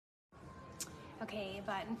Okay,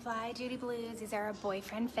 button fly Judy Blues. These are our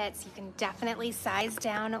boyfriend fits. You can definitely size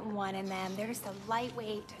down one in them. They're just a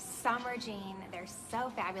lightweight summer jean. They're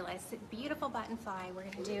so fabulous. Beautiful button fly. We're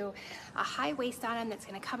gonna do a high waist on them that's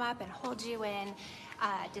gonna come up and hold you in.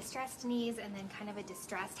 Distressed knees and then kind of a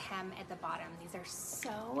distressed hem at the bottom. These are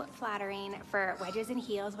so flattering for wedges and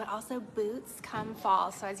heels, but also boots come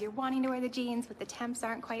fall. So as you're wanting to wear the jeans, but the temps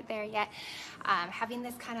aren't quite there yet, having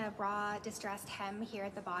this kind of raw distressed hem here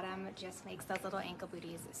at the bottom just makes those little ankle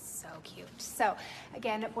booties so cute. So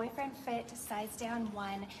again, boyfriend fit, size down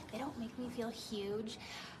one. They don't make me feel huge.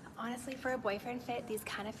 Honestly, for a boyfriend fit, these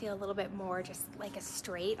kind of feel a little bit more just like a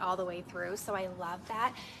straight all the way through. So I love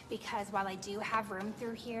that because while I do have room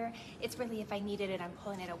through here, it's really if I needed it, I'm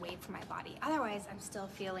pulling it away from my body. Otherwise, I'm still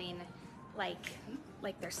feeling like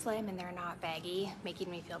they're slim and they're not baggy,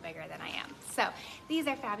 making me feel bigger than I am. So these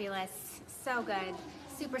are fabulous, so good,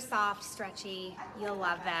 super soft, stretchy. You'll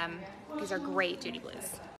love them. These are great Judy Blues.